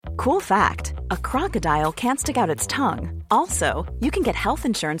Cool fact, a crocodile can't stick out its tongue. Also, you can get health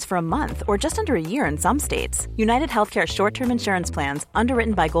insurance for a month or just under a year in some states. United Healthcare short-term insurance plans,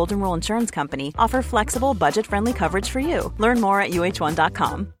 underwritten by Golden Rule Insurance Company, offer flexible, budget-friendly coverage for you. Learn more at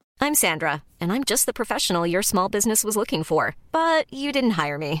uh1.com. I'm Sandra, and I'm just the professional your small business was looking for. But you didn't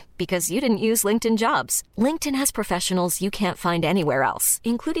hire me because you didn't use LinkedIn Jobs. LinkedIn has professionals you can't find anywhere else,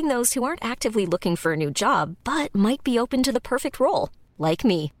 including those who aren't actively looking for a new job, but might be open to the perfect role, like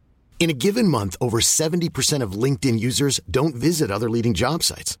me. In a given month, over 70% of LinkedIn users don't visit other leading job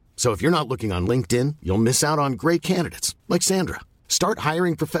sites. So if you're not looking on LinkedIn, you'll miss out on great candidates like Sandra. Start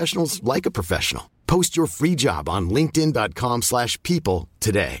hiring professionals like a professional. Post your free job on linkedin.com/people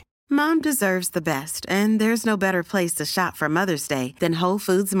today. Mom deserves the best, and there's no better place to shop for Mother's Day than Whole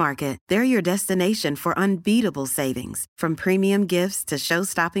Foods Market. They're your destination for unbeatable savings, from premium gifts to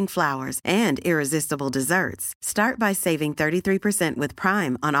show-stopping flowers and irresistible desserts. Start by saving 33% with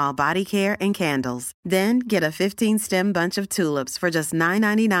Prime on all body care and candles. Then get a 15-stem bunch of tulips for just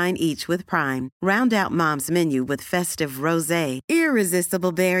 $9.99 each with Prime. Round out Mom's menu with festive rosé,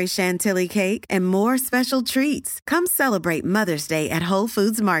 irresistible berry chantilly cake, and more special treats. Come celebrate Mother's Day at Whole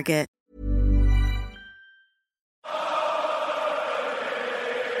Foods Market.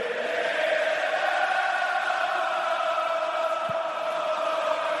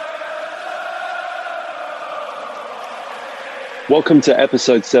 Welcome to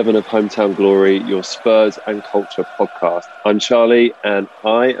episode 7 of Hometown Glory, your Spurs and Culture podcast. I'm Charlie, and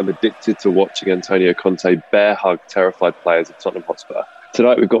I am addicted to watching Antonio Conte bear hug terrified players of Tottenham Hotspur.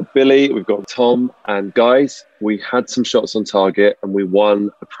 Tonight we've got Billy, we've got Tom, and guys, we had some shots on target and we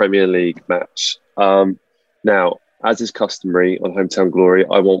won a Premier League match. Now, as is customary on Hometown Glory,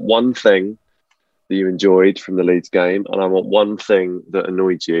 I want one thing that you enjoyed from the Leeds game, and I want one thing that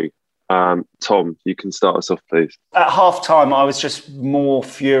annoyed you. Tom, you can start us off, please. At half-time, I was just more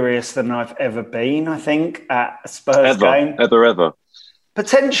furious than I've ever been, I think, at a Spurs game. Ever?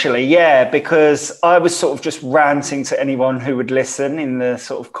 Potentially, yeah, because I was sort of just ranting to anyone who would listen in the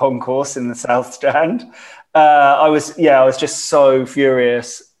sort of concourse in the South Stand. I was just so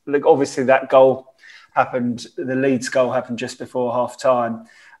furious. Like, obviously, that goal happened, the Leeds goal happened just before half-time.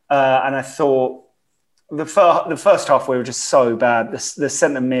 And I thought, the first half, we were just so bad. The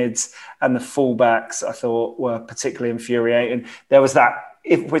centre mids and the fullbacks, I thought, were particularly infuriating. There was that,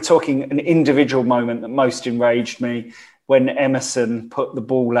 if we're talking an individual moment that most enraged me, when Emerson put the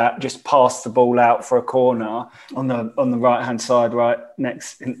ball out, just passed the ball out for a corner on the right-hand side, right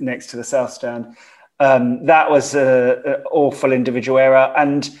next to the South Stand. That was an awful individual error.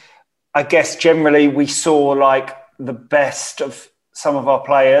 And I guess generally we saw like the best of some of our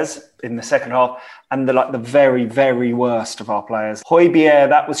players in the second half, and the very, very worst of our players. Højbjerg,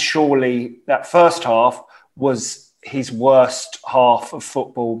 that first half was his worst half of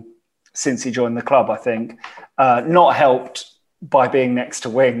football since he joined the club, I think. Not helped by being next to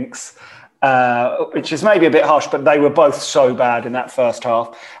Winks, which is maybe a bit harsh, but they were both so bad in that first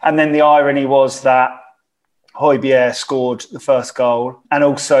half. And then the irony was that Højbjerg scored the first goal, and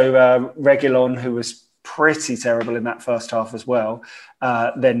also Reguilón, who was pretty terrible in that first half as well,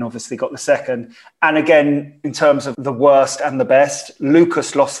 then obviously got the second. And again, in terms of the worst and the best,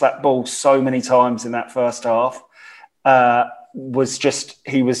 Lucas lost that ball so many times in that first half.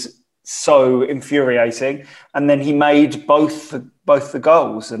 He was so infuriating. And then he made both the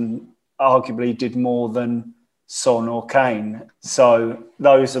goals and arguably did more than Son or Kane. So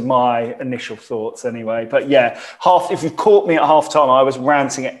those are my initial thoughts anyway. But yeah, if you caught me at half-time, I was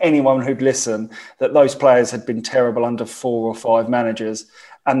ranting at anyone who'd listen that those players had been terrible under 4 or 5 managers.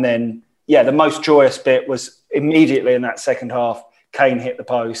 And then, yeah, the most joyous bit was immediately in that second half, Kane hit the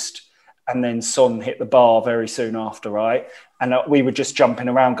post and then Son hit the bar very soon after, right? And we were just jumping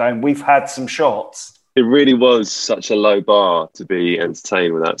around going, we've had some shots. It really was such a low bar to be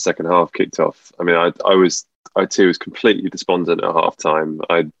entertained when that second half kicked off. I mean, I too was completely despondent at half time.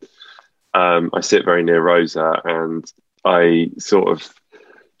 I sit very near Rosa, and I sort of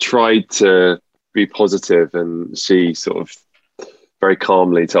tried to be positive, and she sort of very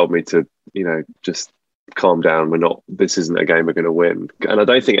calmly told me to, just calm down. This isn't a game we're going to win. And I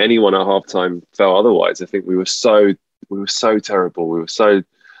don't think anyone at half time felt otherwise. I think we were so terrible. We were so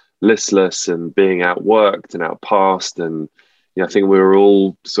listless and being outworked and outpassed. And I think we were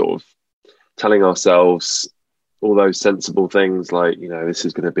all sort of telling ourselves all those sensible things like, this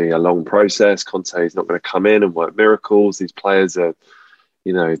is going to be a long process. Conte is not going to come in and work miracles. These players are,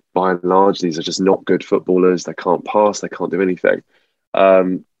 by and large, these are just not good footballers. They can't pass. They can't do anything.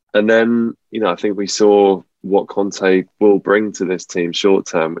 And then, I think we saw what Conte will bring to this team short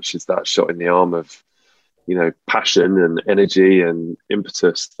term, which is that shot in the arm of, passion and energy and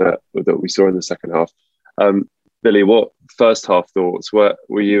impetus that we saw in the second half. Billy, what first half thoughts? Were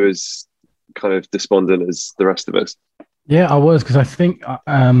you as kind of despondent as the rest of us? Yeah, I was, because I think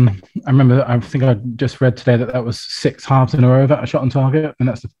I think I just read today that was 6 halves in a row that I shot on target, and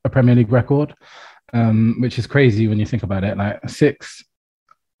that's a Premier League record, which is crazy when you think about it. Like 6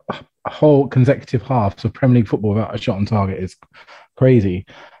 whole consecutive halves of Premier League football without a shot on target is crazy.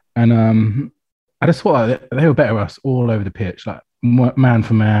 And I just thought they were better than us all over the pitch, like man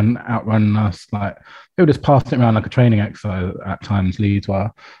for man, outrunning us. Like they were just passing it around like a training exercise at times. Leeds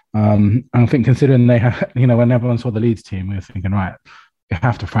were. I think considering they had, when everyone saw the Leeds team, we were thinking, right, you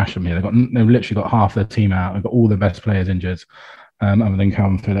have to thrash them here. They've literally got half their team out. They've got all the best players injured, other than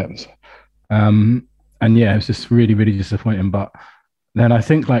Calvin Phillips. And yeah, it was just really, really disappointing. But then I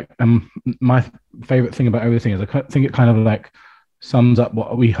think my favourite thing about everything is I think it kind of like sums up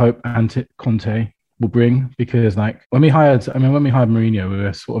what we hope Conte will bring, because when we hired Mourinho, we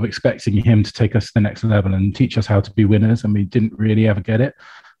were sort of expecting him to take us to the next level and teach us how to be winners, and we didn't really ever get it.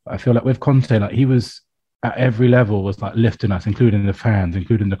 But I feel like with Conte, he was at every level was lifting us, including the fans,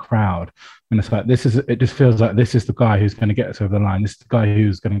 including the crowd. And it's it just feels like this is the guy who's going to get us over the line. This is the guy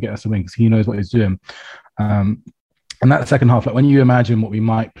who's going to get us a win, because he knows what he's doing. And that second half, when you imagine what we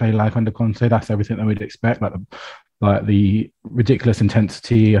might play like under Conte, that's everything that we'd expect. Like the ridiculous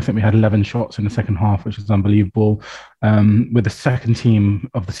intensity. I think we had 11 shots in the second half, which is unbelievable. With the second team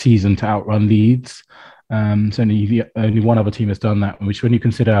of the season to outrun Leeds. So only one other team has done that, which when you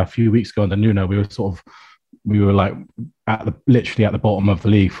consider a few weeks ago under Nuno, we were literally at the bottom of the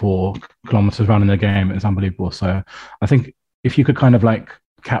league, 4 kilometres running the game. It's unbelievable. So I think if you could kind of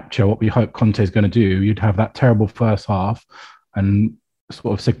capture what we hope Conte is going to do, you'd have that terrible first half and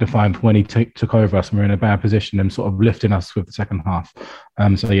sort of signifying when he took over us and we're in a bad position, and sort of lifting us with the second half.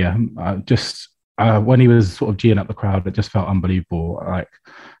 So yeah, when he was sort of geeing up the crowd, it just felt unbelievable. Like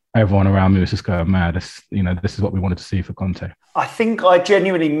everyone around me was just going mad. This is what we wanted to see for Conte. I think I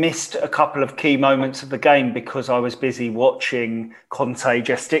genuinely missed a couple of key moments of the game because I was busy watching Conte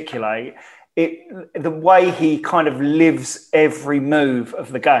gesticulate. The way he kind of lives every move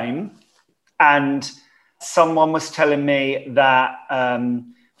of the game. And someone was telling me that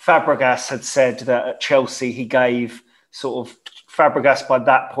Fabregas had said that at Chelsea he gave Fabregas by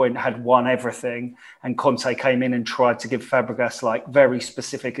that point had won everything, and Conte came in and tried to give Fabregas very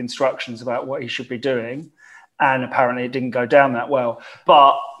specific instructions about what he should be doing. And apparently it didn't go down that well.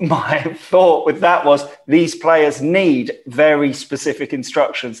 But my thought with that was these players need very specific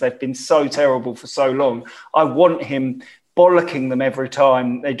instructions. They've been so terrible for so long. I want him bollocking them every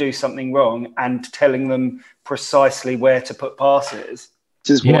time they do something wrong and telling them precisely where to put passes.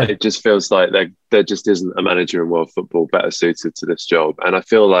 This is why it just feels like there just isn't a manager in world football better suited to this job. And I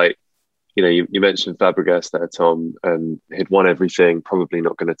feel like, you mentioned Fabregas there, Tom, and he'd won everything, probably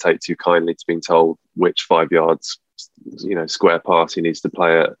not going to take too kindly to being told which 5 yards, square pass he needs to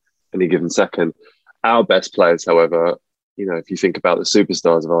play at any given second. Our best players, however, if you think about the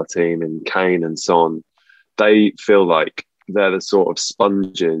superstars of our team in Kane and Son, they feel like they're the sort of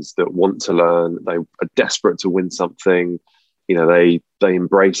sponges that want to learn. They are desperate to win something. They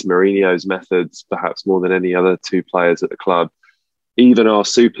embrace Mourinho's methods perhaps more than any other 2 players at the club. Even our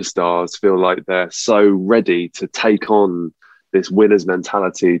superstars feel like they're so ready to take on this winner's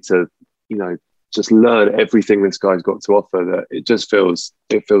mentality to, just learn everything this guy's got to offer, that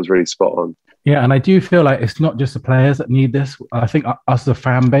it feels really spot on. Yeah, and I do feel like it's not just the players that need this. I think us as a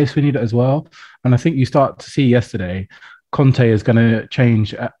fan base, we need it as well. And I think you start to see yesterday, Conte is going to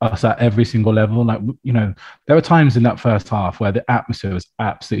change us at every single level. There were times in that first half where the atmosphere was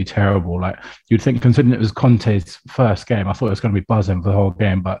absolutely terrible. You'd think, considering it was Conte's first game, I thought it was going to be buzzing for the whole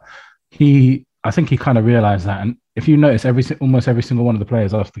game. But I think he kind of realised that. And if you notice, almost every single one of the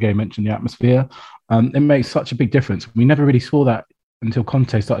players after the game mentioned the atmosphere. It makes such a big difference. We never really saw that until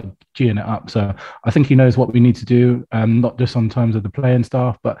Conte started geeing it up. So I think he knows what we need to do, not just on terms of the playing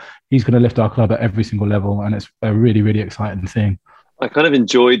staff, but he's going to lift our club at every single level. And it's a really, really exciting thing. I kind of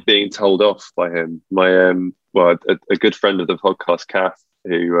enjoyed being told off by him. My, a good friend of the podcast, Kath,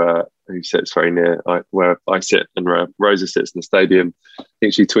 who sits very near where I sit and where Rosa sits in the stadium. I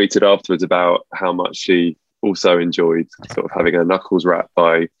think she tweeted afterwards about how much she also enjoyed sort of having her knuckles wrapped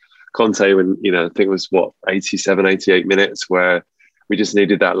by Conte when, I think it was 87, 88 minutes where we just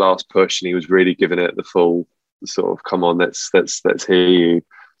needed that last push, and he was really giving it the full sort of, come on, let's hear you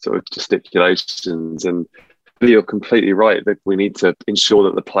sort of gesticulations. And you're completely right that we need to ensure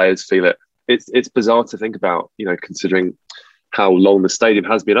that the players feel it. It's bizarre to think about, considering how long the stadium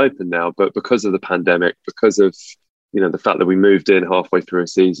has been open now, but because of the pandemic, because of, the fact that we moved in halfway through a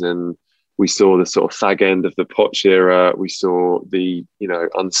season, We saw the sort of fag end of the Poch era. We saw the,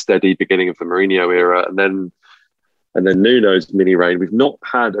 unsteady beginning of the Mourinho era, and then Nuno's mini reign. We've not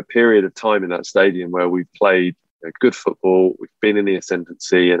had a period of time in that stadium where we've played good football. We've been in the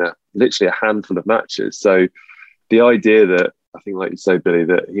ascendancy in literally a handful of matches. So the idea that, I think, like you say, Billy,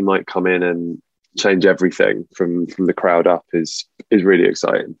 that he might come in and change everything from the crowd up is really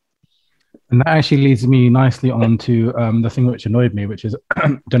exciting. And that actually leads me nicely on to the thing which annoyed me, which is, I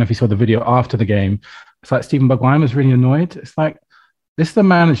don't know if you saw the video after the game. It's like Stephen Bergwijn was really annoyed. It's like, this is the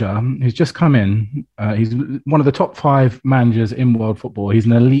manager who's just come in. He's one of the top 5 managers in world football. He's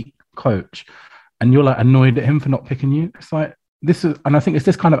an elite coach. And you're like annoyed at him for not picking you. It's like, and I think it's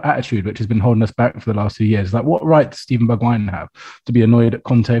this kind of attitude which has been holding us back for the last few years. Like, what right does Stephen Bergwijn have to be annoyed at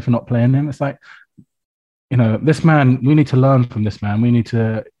Conte for not playing him? It's like, this man, we need to learn from this man. We need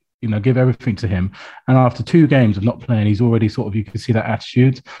to, give everything to him. And after 2 games of not playing, he's already you can see that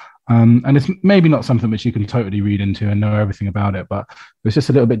attitude. And it's maybe not something which you can totally read into and know everything about it, but it was just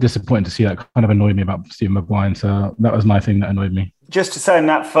a little bit disappointing to see that. Kind of annoyed me about Stephen Bergwijn. So that was my thing that annoyed me. Just to say, in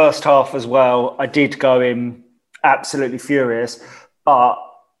that first half as well, I did go in absolutely furious. But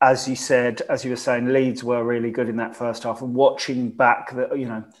as you were saying, Leeds were really good in that first half. And watching back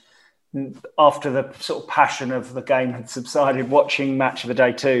after the sort of passion of the game had subsided, watching Match of the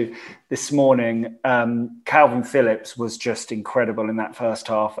Day 2 this morning, Calvin Phillips was just incredible in that first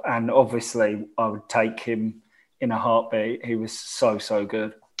half. And obviously, I would take him in a heartbeat. He was so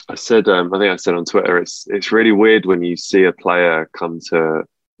good. I think I said on Twitter, it's really weird when you see a player come to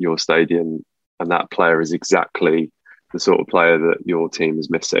your stadium and that player is exactly the sort of player that your team is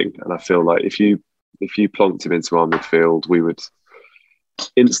missing. And I feel like if you plonked him into our midfield, we would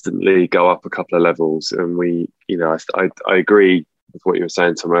instantly go up a couple of levels. And I agree with what you were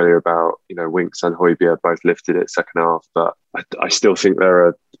saying, Tom, earlier about, Winks and Højbjerg both lifted it second half, but I still think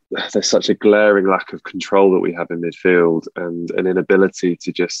there's such a glaring lack of control that we have in midfield and an inability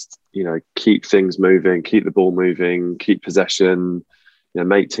to just, keep things moving, keep the ball moving, keep possession,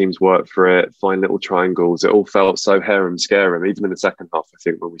 make teams work for it, find little triangles. It all felt so harem-scarum, even in the second half, I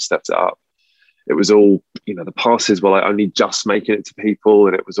think, when we stepped it up. It was all, the passes were like only just making it to people,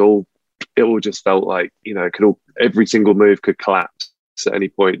 and it all just felt like, every single move could collapse at any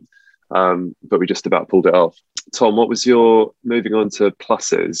point. But we just about pulled it off. Tom, what was your, moving on to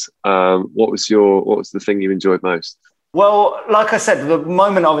pluses, what was the thing you enjoyed most? Well, like I said, the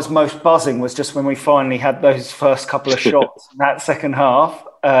moment I was most buzzing was just when we finally had those first couple of shots in that second half.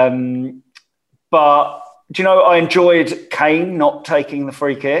 But do you know, I enjoyed Kane not taking the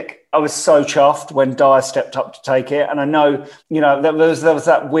free kick. I was so chuffed when Dyer stepped up to take it. And I know, there was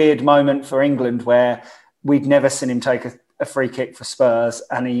that weird moment for England where we'd never seen him take a free kick for Spurs,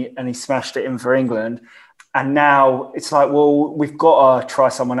 and he smashed it in for England. And now it's like, well, we've got to try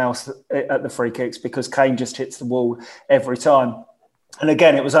someone else at the free kicks because Kane just hits the wall every time. And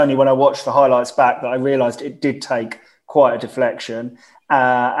again, it was only when I watched the highlights back that I realised it did take quite a deflection.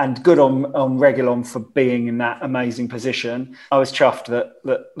 And good on Reguilón for being in that amazing position. I was chuffed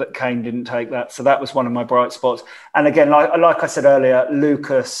that Kane didn't take that. So that was one of my bright spots. And again, like I said earlier,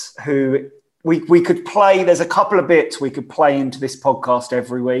 Lucas, who we could play, there's a couple of bits we could play into this podcast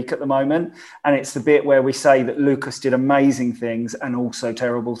every week at the moment. And it's the bit where we say that Lucas did amazing things and also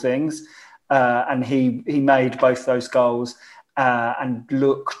terrible things. And he made both those goals and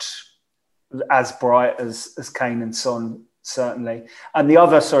looked as bright as Kane and Son, certainly. And the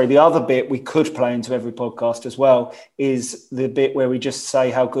other bit we could play into every podcast as well is the bit where we just say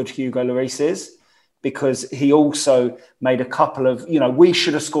how good Hugo Lloris is, because he also made a couple of, we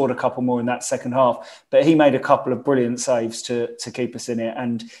should have scored a couple more in that second half, but he made a couple of brilliant saves to keep us in it.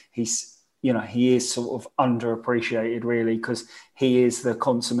 And he is sort of underappreciated, really, because he is the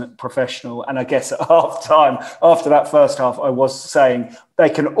consummate professional. And I guess at half time, after that first half, I was saying they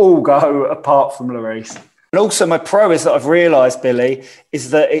can all go apart from Lloris. And also my pro is that I've realised, Billy,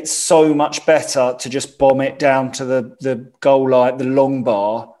 is that it's so much better to just bomb it down to the goal line, the long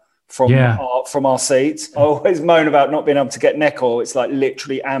bar from our seats. I always moan about not being able to get Neckar. It's like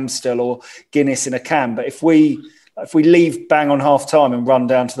literally Amstel or Guinness in a can. But if we leave bang on half time and run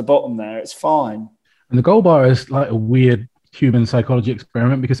down to the bottom there, it's fine. And the goal bar is like a weird human psychology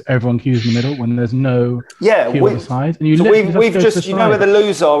experiment because everyone queues in the middle when there's no queue on the side. And we've just, where the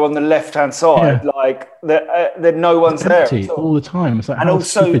loos are on the left-hand side, like no one's there. All the time. It's like, and how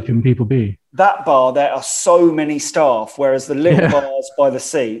stupid can people be? That bar, there are so many staff, whereas the little bars by the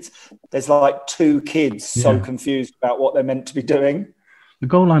seats, there's like 2 kids so confused about what they're meant to be doing. The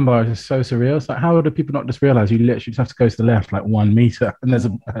goal line bar is so surreal. It's like, how do people not just realize you literally just have to go to the left like 1 meter and there's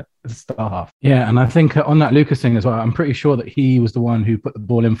a staff? Yeah, and I think on that Lucas thing as well, I'm pretty sure that he was the one who put the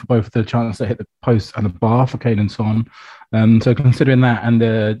ball in for both the chances that hit the post and the bar for Kane and Son. So considering that,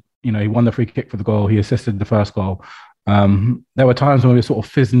 and he won the free kick for the goal, he assisted the first goal. There were times when we were sort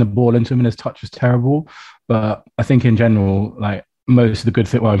of fizzing the ball into him and his touch was terrible. But I think in general, like most of the good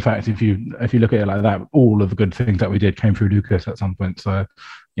things, well, in fact, if you look at it like that, all of the good things that we did came through Lucas at some point. So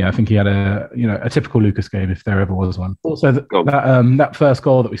yeah, I think he had a typical Lucas game if there ever was one. Also, that first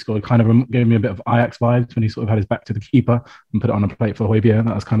goal that we scored kind of gave me a bit of Ajax vibes when he sort of had his back to the keeper and put it on a plate for Højbjerg.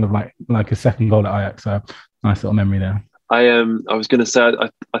 That was kind of like his second goal at Ajax. So nice little memory there. I was going to say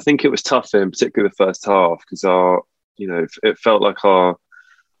I think it was tough for him, particularly the first half, because it felt like our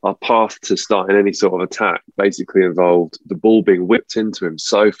path to starting any sort of attack basically involved the ball being whipped into him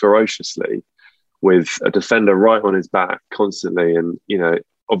so ferociously with a defender right on his back constantly. And,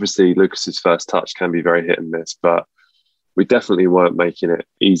 obviously Lucas's first touch can be very hit and miss, but we definitely weren't making it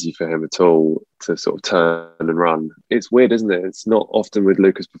easy for him at all to sort of turn and run. It's weird, isn't it? It's not often with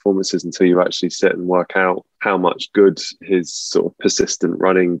Lucas performances until you actually sit and work out how much good his sort of persistent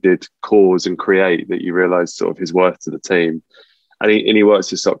running did cause and create that you realise sort of his worth to the team. And he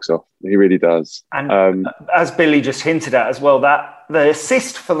works his socks off. He really does. And as Billy just hinted at as well, that the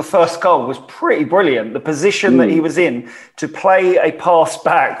assist for the first goal was pretty brilliant. The position that he was in to play a pass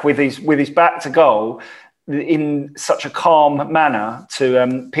back with his back to goal in such a calm manner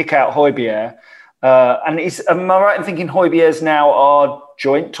to pick out Højbjerg. And am I right in thinking Højbjerg's now our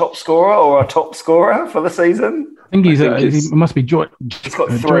joint top scorer or our top scorer for the season? I think he must be joint. He's got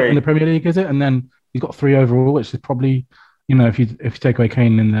 3 joint in the Premier League, is it? And then he's got 3 overall, which is probably, if you take away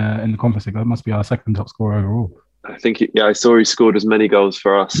Kane in the Conference League, that must be our second top scorer overall. I think, I saw he scored as many goals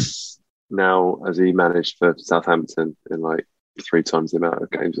for us now as he managed for Southampton in like 3 times the amount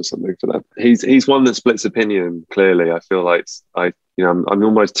of games or something for them. He's one that splits opinion. Clearly, I feel like I'm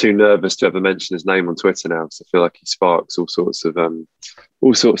almost too nervous to ever mention his name on Twitter now because I feel like he sparks all sorts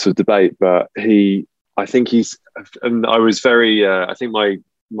of debate. But I think he's. And I was very. I think my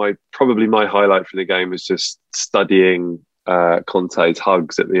highlight for the game was just studying Conte's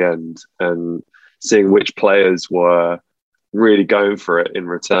hugs at the end and seeing which players were really going for it in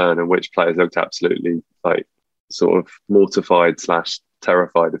return and which players looked absolutely like sort of mortified /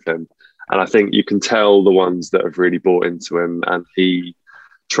 terrified of him. And I think you can tell the ones that have really bought into him and he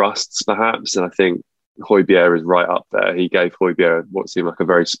trusts perhaps. And I think Højbjerg is right up there. He gave Højbjerg what seemed like a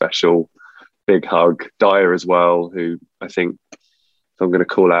very special big hug. Dyer as well, who I think, if I'm going to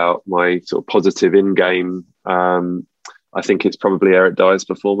call out my sort of positive in-game, I think it's probably Eric Dyer's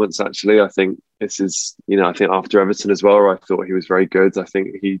performance, actually. I think this is, I think after Everton as well, I thought he was very good. I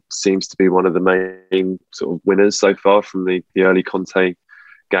think he seems to be one of the main sort of winners so far from the early Conte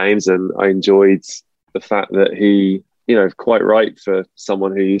games. And I enjoyed the fact that he, quite right for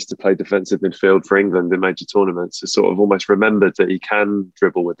someone who used to play defensive midfield for England in major tournaments, to sort of almost remembered that he can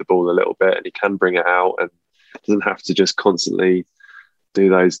dribble with the ball a little bit and he can bring it out and doesn't have to just constantly do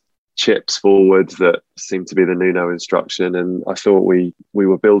those chips forward that seemed to be the Nuno instruction. And I thought we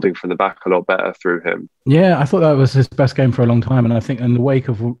were building from the back a lot better through him. Yeah, I thought that was his best game for a long time. And I think in the wake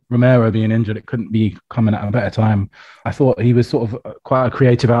of Romero being injured, it couldn't be coming at a better time. I thought he was sort of quite a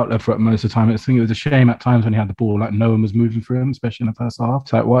creative outlet for it most of the time. I think it was a shame at times when he had the ball, like no one was moving for him, especially in the first half.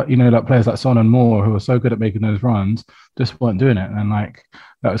 So like players like Son and Moore, who were so good at making those runs, just weren't doing it. And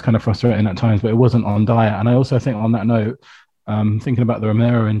that was kind of frustrating at times, but it wasn't on Dyer. And I also think on that note, thinking about the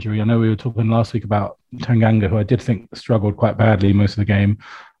Romero injury, I know we were talking last week about Tanganga, who I did think struggled quite badly most of the game.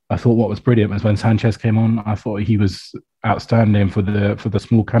 I thought what was brilliant was when Sanchez came on. I thought he was outstanding for the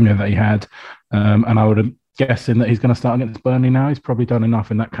small cameo that he had, and I would have guessing that he's going to start against Burnley now. He's probably done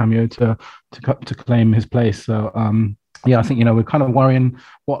enough in that cameo to claim his place. So yeah, I think we're kind of worrying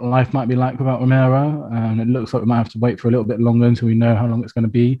what life might be like without Romero, and it looks like we might have to wait for a little bit longer until we know how long it's going to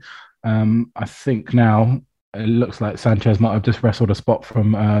be. I think now it looks like Sanchez might have just wrestled a spot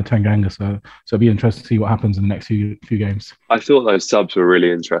from Tanganga, so it'll be interesting to see what happens in the next few games. I thought those subs were really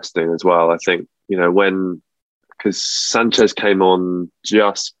interesting as well. I think because Sanchez came on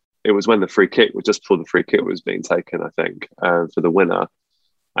it was when the free kick was just before the free kick was being taken, I think, for the winner,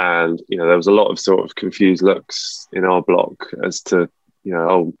 and there was a lot of sort of confused looks in our block as to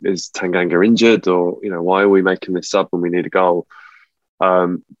is Tanganga injured, or why are we making this sub when we need a goal?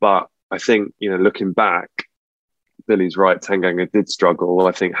 But I think looking back, Billy's right, Tanganga did struggle.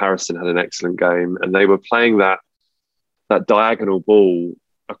 I think Harrison had an excellent game, and they were playing that diagonal ball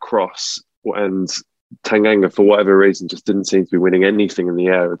across, and Tanganga, for whatever reason, just didn't seem to be winning anything in the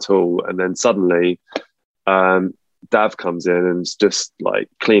air at all. And then suddenly, Dav comes in and is just like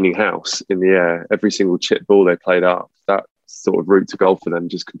cleaning house in the air. Every single chip ball they played up, that sort of route to goal for them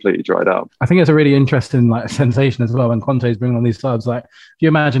just completely dried up. I think it's a really interesting like sensation as well when Conte's bringing on these subs. Like, if you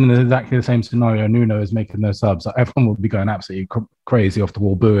imagine in exactly the same scenario, Nuno is making those subs, like, everyone would be going absolutely crazy off the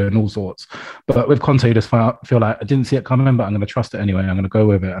wall, booing and all sorts. But with Conte, you just feel like I didn't see it coming, but I'm going to trust it anyway. I'm going to go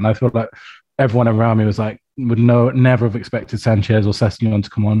with it. And I feel like everyone around me was like, never have expected Sanchez or Sessegnon to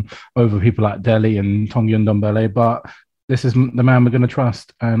come on over people like Dele and Tanguy Ndombele. But this is the man we're going to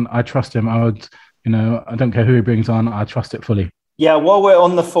trust, and I trust him. I would. I don't care who he brings on. I trust it fully. Yeah, while we're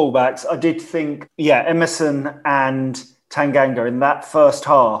on the fullbacks, I did think, Emerson and Tanganga in that first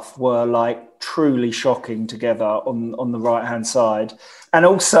half were like truly shocking together on the right-hand side. And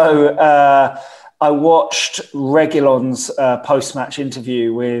also, I watched Reguilon's post-match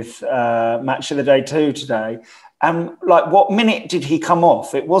interview with Match of the Day 2 today. And like, what minute did he come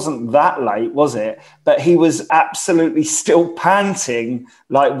off? It wasn't that late, was it? But he was absolutely still panting,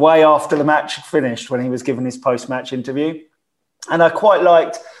 like way after the match had finished when he was given his post-match interview. And I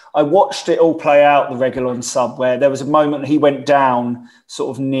watched it all play out, the Reguilon sub, where there was a moment he went down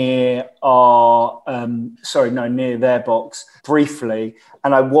sort of near near their box briefly.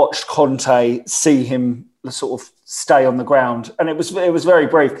 And I watched Conte see him sort of stay on the ground. And it was very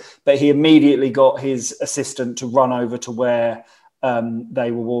brief, but he immediately got his assistant to run over to where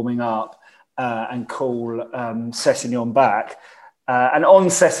they were warming up and call Sessegnon back. And on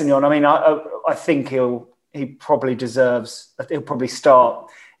Sessegnon, I mean, I think he'll probably start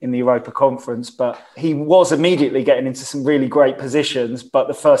in the Europa Conference, but he was immediately getting into some really great positions. But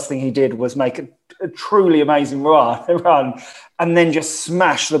the first thing he did was make a truly amazing run and then just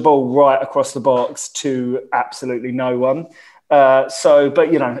smash the ball right across the box to absolutely no one. He's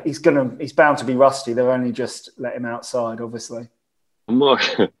bound to be rusty. They'll only just let him outside, obviously.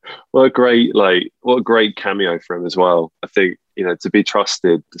 What a great cameo for him as well. I think, to be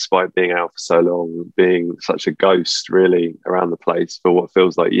trusted despite being out for so long, being such a ghost really around the place for what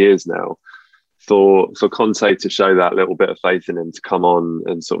feels like years now, for Conte to show that little bit of faith in him to come on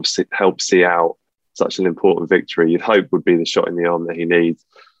and sort of help see out such an important victory, you'd hope would be the shot in the arm that he needs,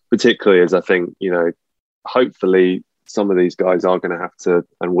 particularly as I think, hopefully some of these guys are going to have to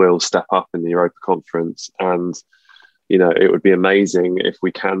and will step up in the Europa Conference. And it would be amazing if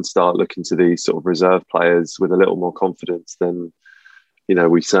we can start looking to these sort of reserve players with a little more confidence than,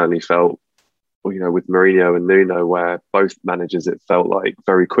 we certainly felt, with Mourinho and Nuno, where both managers, it felt like,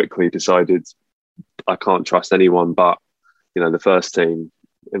 very quickly decided, I can't trust anyone but, the first team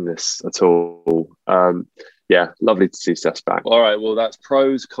in this at all. Lovely to see Sess back. All right, well, that's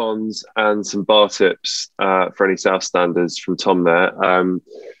pros, cons, and some bar tips for any South standers from Tom there.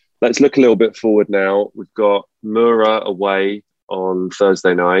 Let's look a little bit forward now. We've got Mura away on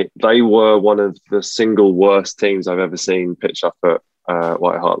Thursday night. They were one of the single worst teams I've ever seen pitch up at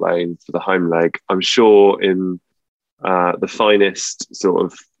White Hart Lane for the home leg. I'm sure in the finest sort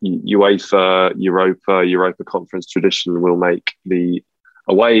of UEFA, Europa Conference tradition will make the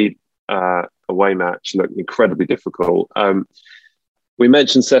away match look incredibly difficult. We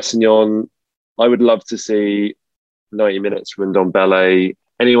mentioned Sessegnon. I would love to see 90 minutes from Ndombele.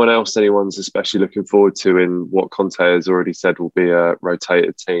 Anyone else anyone's especially looking forward to in what Conte has already said will be a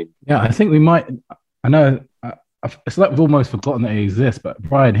rotated team? Yeah, I think we might. I know it's like we've almost forgotten that he exists, but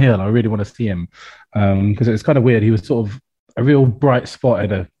Bryan Gil, I really want to see him because it's kind of weird. He was sort of a real bright spot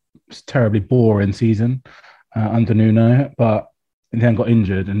in a terribly boring season under Nuno, but then got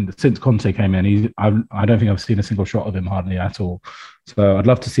injured. And since Conte came in, I don't think I've seen a single shot of him hardly at all. So I'd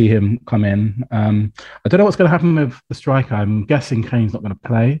love to see him come in. I don't know what's going to happen with the striker. I'm guessing Kane's not going to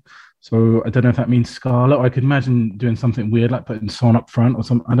play. So I don't know if that means Scarlett. I could imagine doing something weird like putting Son up front or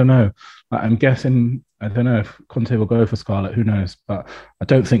something. I don't know. I'm guessing, I don't know if Conte will go for Scarlett. Who knows? But I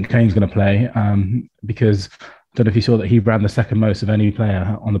don't think Kane's going to play because I don't know if you saw that he ran the second most of any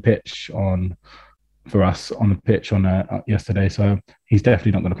player on the pitch for us on the pitch yesterday. So he's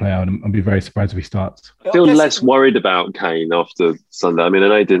definitely not going to play out. I'd be very surprised if he starts. I feel less worried about Kane after Sunday. I mean, I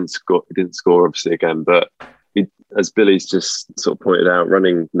know he didn't score obviously again, but as Billy's just sort of pointed out,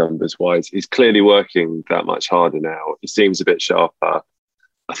 running numbers wise, he's clearly working that much harder now. He seems a bit sharper.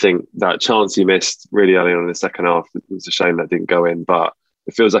 I think that chance he missed really early on in the second half, it was a shame that didn't go in, but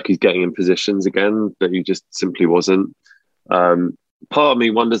it feels like he's getting in positions again that he just simply wasn't. Part of me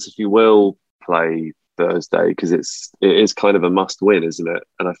wonders if he will play Thursday because it is kind of a must win, isn't it?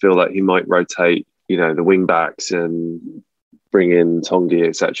 And I feel like he might rotate, the wing backs and bring in Tanguy,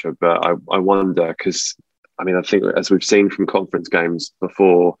 etc. But I wonder because I think as we've seen from conference games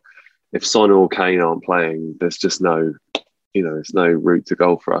before, if Son or Kane aren't playing, there's just no, there's no route to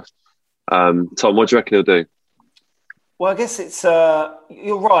goal for us. Tom, what do you reckon he'll do? Well, I guess it's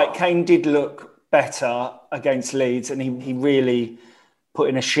you're right. Kane did look better against Leeds, and he really put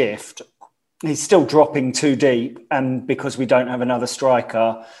in a shift. He's still dropping too deep, and because we don't have another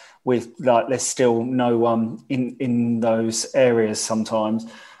striker, there's still no one in those areas sometimes.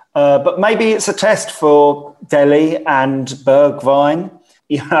 But maybe it's a test for Dele and Bergwijn.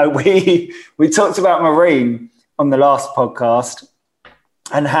 You know, we talked about Marine on the last podcast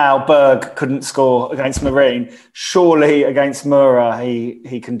and how Berg couldn't score against Marine. Surely against Moura,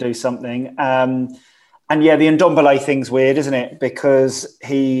 he can do something. And yeah, the Ndombele thing's weird, isn't it? Because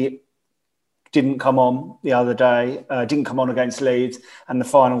he didn't come on the other day, didn't come on against Leeds, and the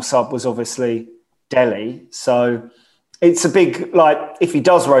final sub was obviously Dele. So it's a big, if he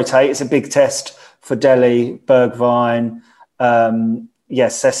does rotate, it's a big test for Dele, Bergwijn,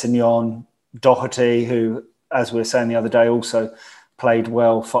 Sessegnon, Doherty, who, as we were saying the other day, also played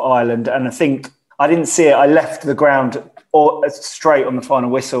well for Ireland. And I think, I didn't see it, I left the ground straight on the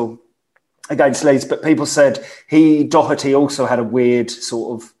final whistle against Leeds, but people said Doherty also had a weird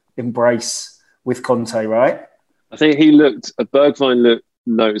sort of embrace with Conte, right? I think Bergwijn looked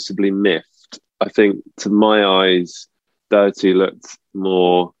noticeably miffed. I think to my eyes, Doherty looked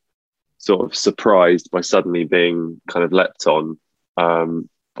more sort of surprised by suddenly being kind of leapt on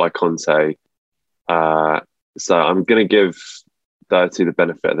by Conte. So I'm going to give Doherty the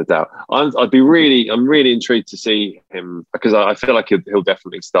benefit of the doubt. I'm really intrigued to see him, because I feel like he'll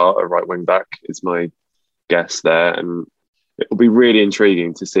definitely start at right wing back, is my guess there. And it'll be really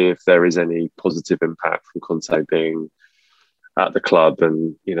intriguing to see if there is any positive impact from Conte being at the club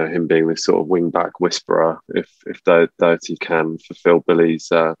and, you know, him being this sort of wing back whisperer, if Doherty can fulfill Billy's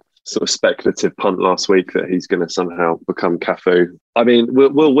sort of speculative punt last week that he's going to somehow become Cafu. I mean,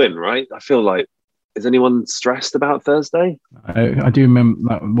 we'll win, right? I feel like, is anyone stressed about Thursday? I do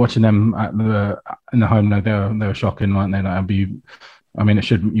remember watching them in the home. They were shocking, weren't they? You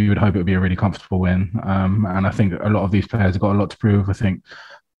would hope it would be a really comfortable win. And I think a lot of these players have got a lot to prove. I think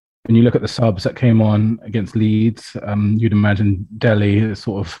when you look at the subs that came on against Leeds, you'd imagine Dele is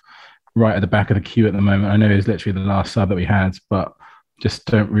sort of right at the back of the queue at the moment. I know he's literally the last sub that we had, but just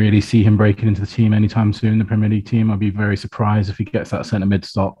don't really see him breaking into the team anytime soon, the Premier League team. I'd be very surprised if he gets that centre mid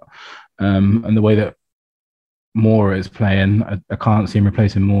slot. And the way that Moura is playing, I can't see him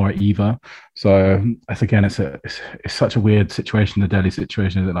replacing Moura either. So again, it's such a weird situation, the Dele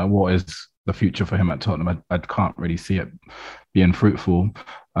situation. Is it, like, what is the future for him at Tottenham? I can't really see it being fruitful.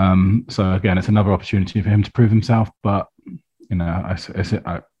 So again, it's another opportunity for him to prove himself. But you know, I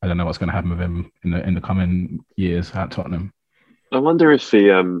don't know what's going to happen with him in the coming years at Tottenham. I wonder if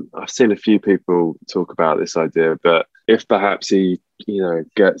I've seen a few people talk about this idea, but if perhaps he, you know,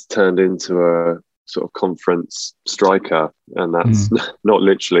 gets turned into a sort of conference striker, and that's not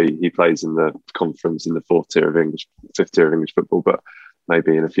literally he plays in the conference in the fifth tier of English football, but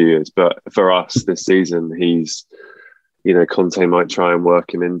maybe in a few years. But for us this season, he's, you know, Conte might try and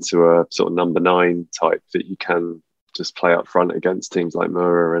work him into a sort of number 9 type that you can just play up front against teams like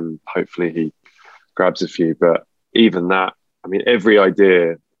Moura, and hopefully he grabs a few. But even that, I mean, every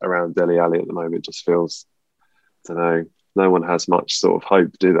idea around Dele Alli at the moment just feels, I don't know, no one has much sort of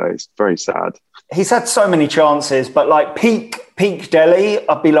hope, do they? It's very sad. He's had so many chances, but like peak Dele,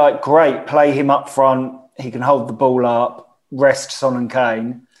 I'd be like, great, play him up front. He can hold the ball up, rest Son and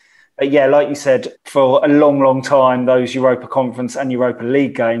Kane. But yeah, like you said, for a long, long time, those Europa Conference and Europa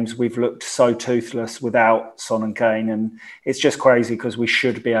League games, we've looked so toothless without Son and Kane. And it's just crazy because we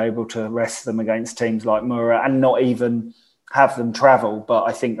should be able to rest them against teams like Moura and not even have them travel. But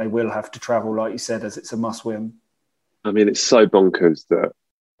I think they will have to travel, like you said, as it's a must win. I mean, it's so bonkers that,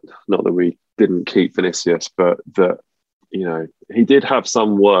 not that we didn't keep Vinicius, but that, you know, he did have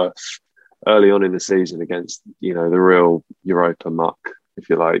some worth early on in the season against, you know, the real Europa muck, if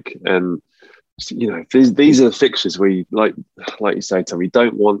you like. And, you know, these are the fixtures we, like you say, Tom, we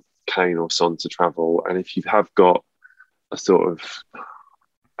don't want Kane or Son to travel. And if you have got a sort of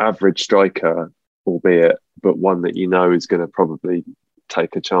average striker, albeit, but one that you know is going to probably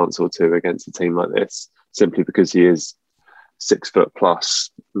take a chance or two against a team like this, simply because he is 6 foot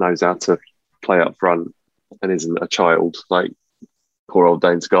plus, knows how to play up front and isn't a child like poor old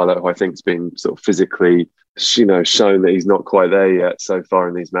Dane Scarlett, who I think has been sort of physically, you know, shown that he's not quite there yet so far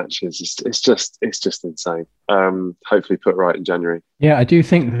in these matches. It's just insane. Hopefully put right in January. Yeah, I do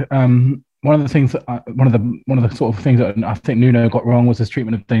think one of the things that one of the sort of things that I think Nuno got wrong was his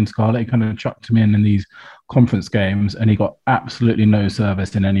treatment of Dane Scarlett. He kind of chucked him in these conference games, and he got absolutely no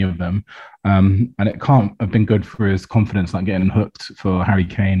service in any of them. And it can't have been good for his confidence, like getting hooked for Harry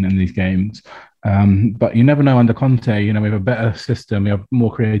Kane in these games. But you never know under Conte. You know, we have a better system, we have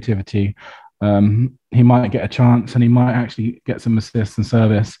more creativity. he might get a chance and he might actually get some assists and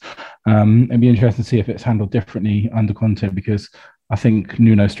service. It'd be interesting to see if it's handled differently under Conte, because I think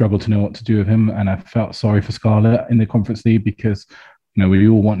Nuno struggled to know what to do with him, and I felt sorry for Scarlett in the Conference League, because we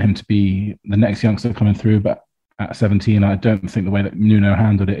all want him to be the next youngster coming through, but at 17, I don't think the way that Nuno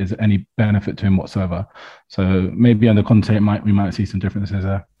handled it is any benefit to him whatsoever. So maybe under Conte, we might see some differences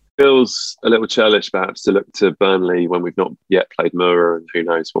there. Feels a little churlish perhaps to look to Burnley when we've not yet played Moura, and who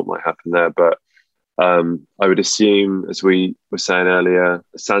knows what might happen there. But I would assume, as we were saying earlier,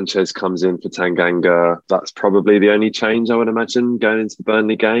 Sanchez comes in for Tanganga. That's probably the only change I would imagine going into the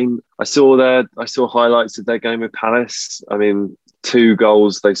Burnley game. I saw highlights of their game with Palace. I mean, 2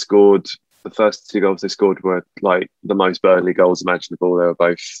 goals they scored. The first 2 goals they scored were like the most Burnley goals imaginable. They were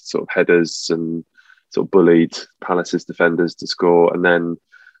both sort of headers and sort of bullied Palace's defenders to score. And then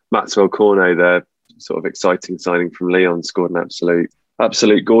Maxwell Cornet, their sort of exciting signing from Lyon, scored an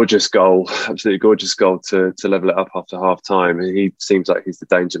absolute gorgeous goal to level it up after half time. He seems like he's the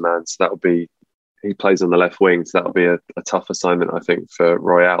danger man. So he plays on the left wing. So that'll be a tough assignment, I think, for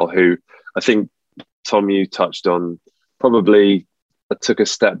Royale, who I think, Tom, you touched on, probably took a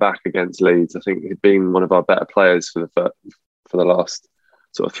step back against Leeds. I think he'd been one of our better players for the last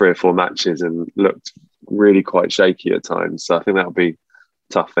sort of 3 or 4 matches and looked really quite shaky at times. So I think that'll be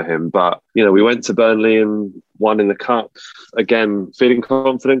tough for him. But we went to Burnley and won in the cup. Again, feeling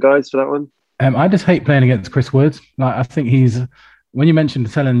confident, guys, for that one? I just hate playing against Chris Wood. Like, I think when you mentioned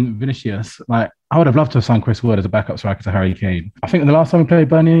selling Vinicius, like, I would have loved to have signed Chris Wood as a backup striker to Harry Kane. I think the last time we played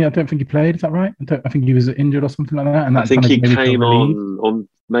Burnley, I don't think he played. Is that right? I think he was injured or something like that. And I think he came on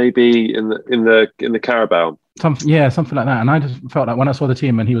maybe in the Carabao. Something like that. And I just felt like when I saw the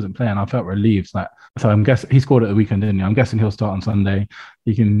team and he wasn't playing, I felt relieved. So I'm guessing he scored at the weekend, didn't he? I'm guessing he'll start on Sunday.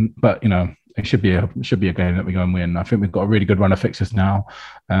 He can, but it should be a game that we go and win. I think we've got a really good run of fixtures now,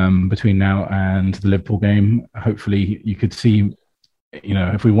 between now and the Liverpool game. Hopefully, you could see,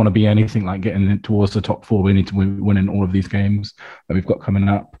 if we want to be anything like getting towards the top 4, we need to be winning all of these games that we've got coming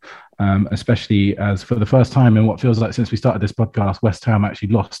up. Especially as for the first time in what feels like since we started this podcast, West Ham actually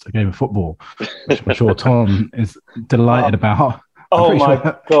lost a game of football, which I'm sure Tom is delighted about. Oh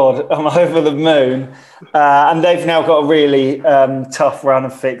my God, I'm over the moon. And they've now got a really tough run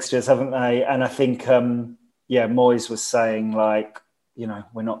of fixtures, haven't they? And I think, Moyes was saying, like,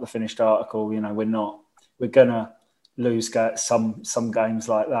 we're not the finished article. We're going to lose some games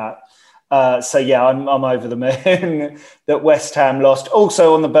like that. I'm over the moon that West Ham lost.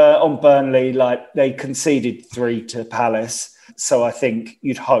 Also on Burnley, like, they conceded 3 to Palace. So I think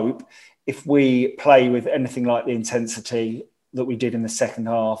you'd hope if we play with anything like the intensity that we did in the second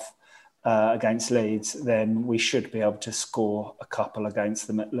half against Leeds, then we should be able to score a couple against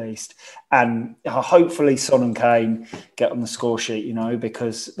them at least. And hopefully Son and Kane get on the score sheet,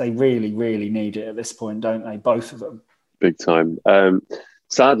 because they really, really need it at this point, don't they? Both of them. Big time.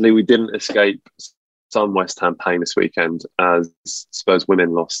 Sadly, we didn't escape some West Ham pain this weekend as Spurs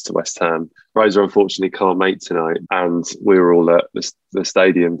women lost to West Ham. Rosa unfortunately can't make tonight, and we were all at the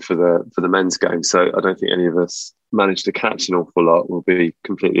stadium for the men's game, so I don't think any of us managed to catch an awful lot, we'll be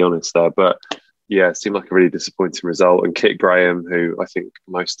completely honest there. But yeah, it seemed like a really disappointing result. And Kit Graham, who I think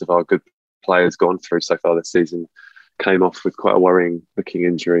most of our good players gone through so far this season, came off with quite a worrying looking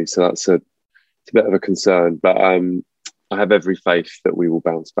injury, so it's a bit of a concern. But I have every faith that we will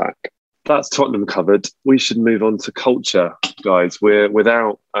bounce back. That's Tottenham covered. We should move on to culture, guys. We're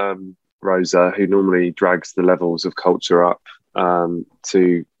without Rosa, who normally drags the levels of culture up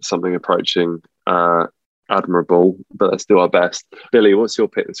to something approaching admirable, but let's do our best. Billy, what's your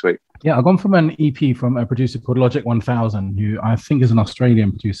pick this week? Yeah, I've gone from an EP from a producer called Logic 1000, who I think is an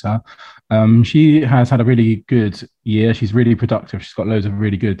Australian producer. She has had a really good year. She's really productive. She's got loads of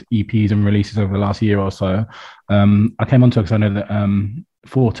really good EPs and releases over the last year or so. I came onto her because I know that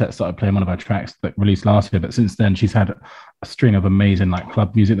Fortet started playing one of her tracks that released last year, but since then she's had a string of amazing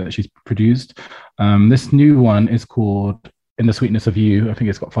club music that she's produced. This new one is called In the Sweetness of You. I think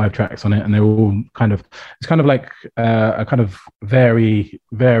it's got 5 tracks on it, and they're all it's kind of like a kind of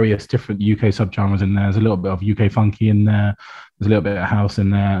various different UK subgenres in there. There's a little bit of UK funky in there. There's a little bit of house in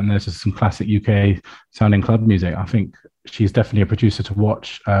there, and there's just some classic UK sounding club music. I think she's definitely a producer to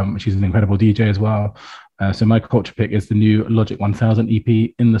watch. She's an incredible DJ as well. So my culture pick is the new Logic 1000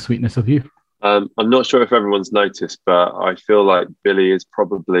 EP, In the Sweetness of You. I'm not sure if everyone's noticed, but I feel like Billy is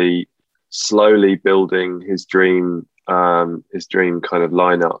probably slowly building his dream kind of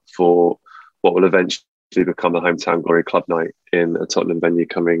lineup for what will eventually become the Hometown Glory Club Night in a Tottenham venue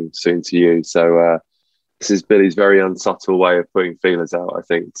coming soon to you. So this is Billy's very unsubtle way of putting feelers out, I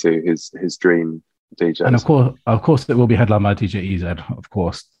think, to his dream DJs. And of course, it will be headlined by DJ EZ. Of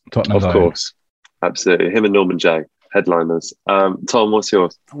course, Tottenham. Of course, absolutely. Him and Norman J, headliners. Tom, what's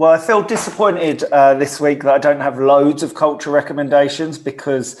yours? Well, I feel disappointed this week that I don't have loads of culture recommendations,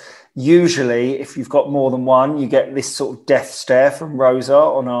 because usually if you've got more than one, you get this sort of death stare from Rosa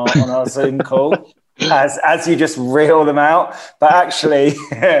on our Zoom call as you just reel them out. But actually,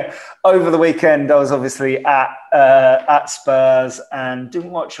 over the weekend, I was obviously at Spurs and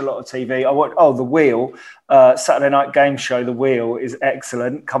didn't watch a lot of TV. I watched The Wheel, Saturday night game show. The Wheel is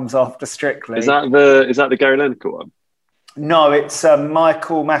excellent. Comes after Strictly. Is that the Gary Lineker one? No, it's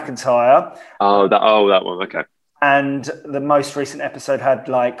Michael McIntyre. Oh, that one. Okay. And the most recent episode had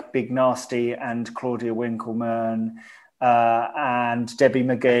like Big Nasty and Claudia Winkleman and Debbie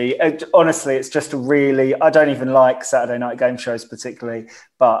McGee. Honestly, it's just I don't even like Saturday night game shows particularly,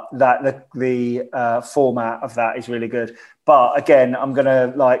 but the format of that is really good. But again, I'm going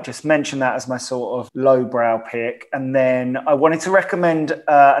to just mention that as my sort of lowbrow pick. And then I wanted to recommend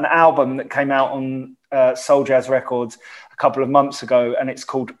an album that came out on Soul Jazz Records a couple of months ago, and it's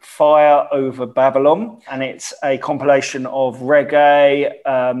called Fire Over Babylon, and it's a compilation of reggae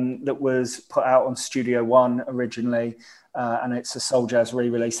that was put out on Studio One originally, and it's a Soul Jazz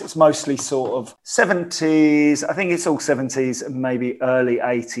re-release. It's mostly sort of 70s, I think it's all 70s and maybe early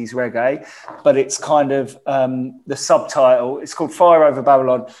 80s reggae, but it's kind of the subtitle, it's called Fire Over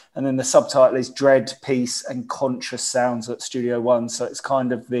Babylon, and then the subtitle is Dread, Peace and Conscious Sounds at Studio One. So it's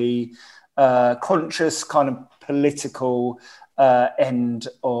kind of the conscious kind of political end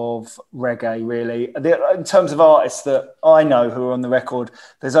of reggae, really. In terms of artists that I know who are on the record,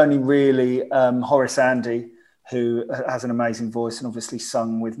 there's only really Horace Andy, who has an amazing voice and obviously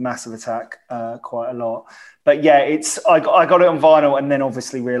sung with Massive Attack quite a lot. But yeah, I got it on vinyl and then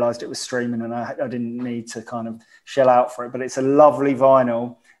obviously realised it was streaming and I didn't need to kind of shell out for it. But it's a lovely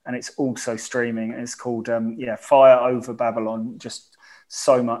vinyl and it's also streaming. It's called Fire Over Babylon. Just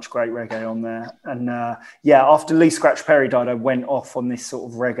so much great reggae on there. And after Lee Scratch Perry died, I went off on this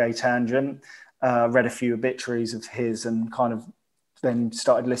sort of reggae tangent, read a few obituaries of his and kind of then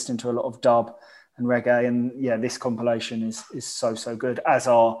started listening to a lot of dub and reggae. And yeah, this compilation is so good, as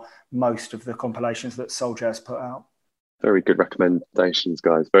are most of the compilations that Soul Jazz put out. Very good recommendations,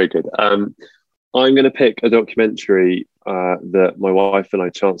 guys. Very good. I'm going to pick a documentary that my wife and I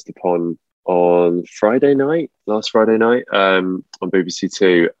chanced upon on last Friday night, on BBC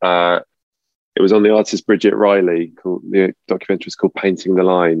Two. It was on the artist Bridget Riley. The documentary is called Painting the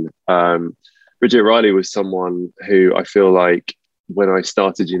Line. Bridget Riley was someone who I feel like when I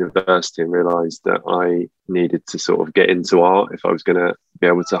started university and realised that I needed to sort of get into art if I was going to be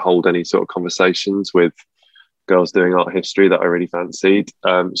able to hold any sort of conversations with girls doing art history that I really fancied.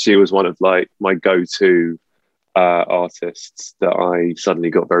 She was one of like my go-to artists that I suddenly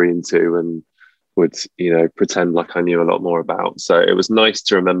got very into and would, pretend like I knew a lot more about. So it was nice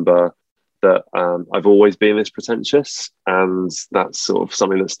to remember that I've always been this pretentious, and that's sort of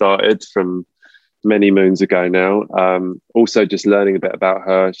something that started from many moons ago now. Also just learning a bit about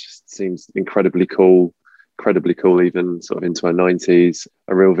her. She seems incredibly cool, even sort of into her 90s,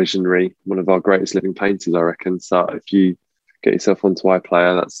 a real visionary, one of our greatest living painters, I reckon. So if you get yourself onto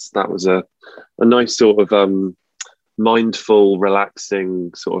iPlayer, that was a nice sort of mindful,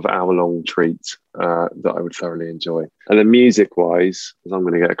 relaxing sort of hour-long treat that I would thoroughly enjoy. And then music-wise, because I'm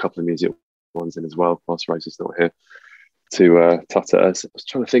going to get a couple of music ones in as well, whilst Rosa's not here to tut at us. I was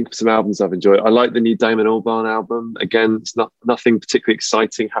trying to think of some albums I've enjoyed. I like the new Damon Albarn album. Again, it's nothing particularly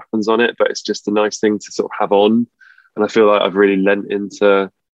exciting happens on it, but it's just a nice thing to sort of have on. And I feel like I've really lent into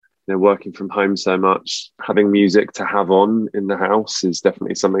working from home so much. Having music to have on in the house is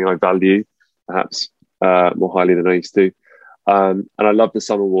definitely something I value, perhaps more highly than I used to. And I love the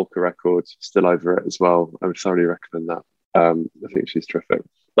Summer Walker record, Still Over It as well. I would thoroughly recommend that. I think she's terrific.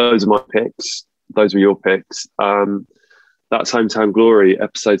 Those are my picks. Those were your picks. That's Hometown Glory,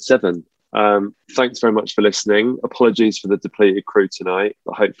 episode 7. Thanks very much for listening. Apologies for the depleted crew tonight,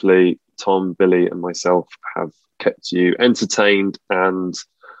 but hopefully Tom, Billy and myself have kept you entertained and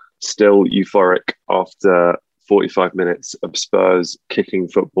still euphoric after 45 minutes of Spurs kicking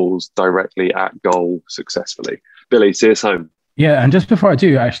footballs directly at goal successfully. Billy, see us home. Yeah, and just before I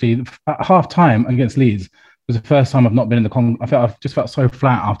do, actually, at half-time against Leeds was the first time I've not been in the I've just felt so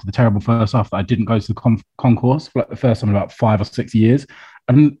flat after the terrible first half that I didn't go to the concourse for like the first time in about 5 or 6 years.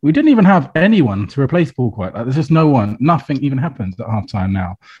 And we didn't even have anyone to replace Paul Quite. Like, there's just no one. Nothing even happens at half-time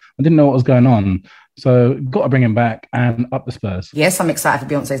now. I didn't know what was going on. So got to bring him back and up the Spurs. Yes, I'm excited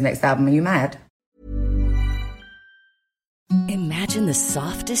for Beyonce's next album. Are you mad? Imagine the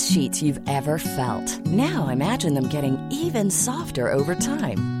softest sheets you've ever felt. Now imagine them getting even softer over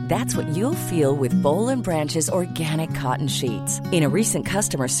time. That's what you'll feel with Boll & Branch's organic cotton sheets. In a recent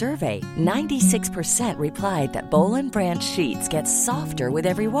customer survey, 96% replied that Boll & Branch sheets get softer with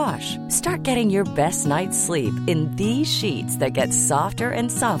every wash. Start getting your best night's sleep in these sheets that get softer and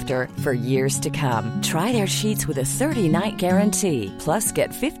softer for years to come. Try their sheets with a 30-night guarantee. Plus, get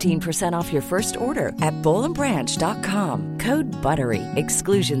 15% off your first order at bollandbranch.com. Code BUTTERY.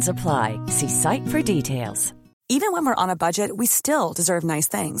 Exclusions apply. See site for details. Even when we're on a budget, we still deserve nice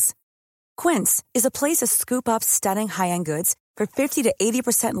things. Quince is a place to scoop up stunning high-end goods for 50 to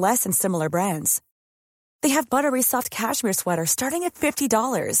 80% less than similar brands. They have buttery soft cashmere sweaters starting at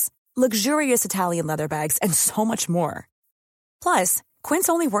 $50, luxurious Italian leather bags, and so much more. Plus, Quince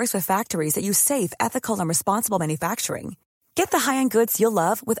only works with factories that use safe, ethical, and responsible manufacturing. Get the high-end goods you'll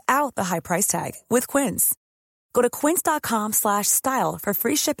love without the high price tag with Quince. Go to quince.com/style for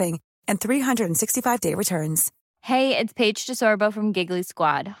free shipping and 365-day returns. Hey, it's Paige DeSorbo from Giggly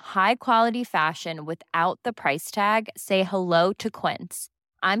Squad. High quality fashion without the price tag. Say hello to Quince.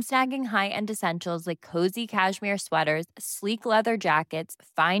 I'm snagging high-end essentials like cozy cashmere sweaters, sleek leather jackets,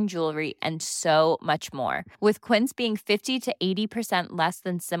 fine jewelry, and so much more. With Quince being 50 to 80% less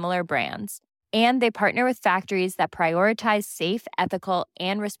than similar brands. And they partner with factories that prioritize safe, ethical,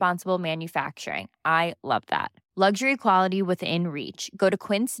 and responsible manufacturing. I love that. Luxury quality within reach. Go to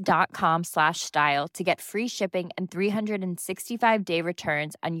quince.com/style to get free shipping and 365-day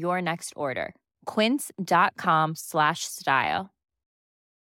returns on your next order. Quince.com/style.